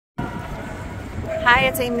Hi,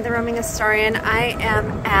 it's Amy, the roaming historian. I am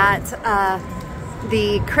at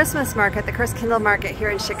the Christmas market, the Christkindl market here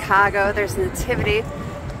in Chicago. There's a nativity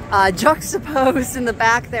juxtaposed in the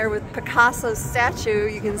back there with Picasso's statue.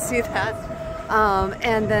 You can see that.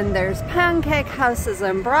 And then there's pancake houses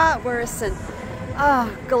and bratwurst and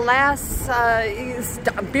glass,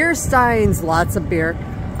 beer steins, lots of beer.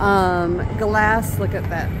 Glass, look at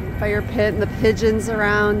that fire pit and the pigeons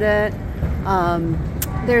around it.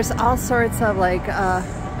 There's all sorts of like,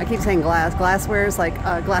 I keep saying glasswares, like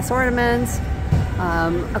glass ornaments.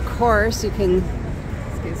 Of course, you can,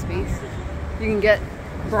 excuse me, you can get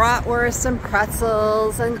bratwurst and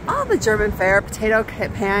pretzels and all the German fare, potato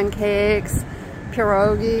pancakes,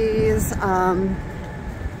 pierogies.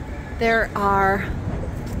 There are,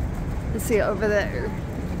 let's see over there.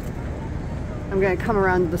 I'm going to come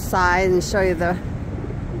around to the side and show you the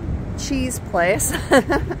cheese place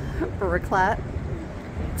for raclette.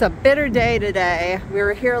 It's a bitter day today. We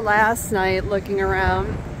were here last night looking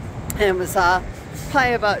around and it was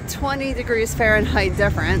probably about 20 degrees Fahrenheit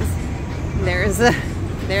difference.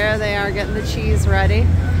 There they are getting the cheese ready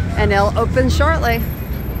and they'll open shortly.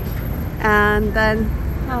 And then,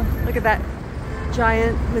 oh, look at that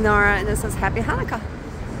giant menorah and it says Happy Hanukkah.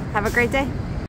 Have a great day.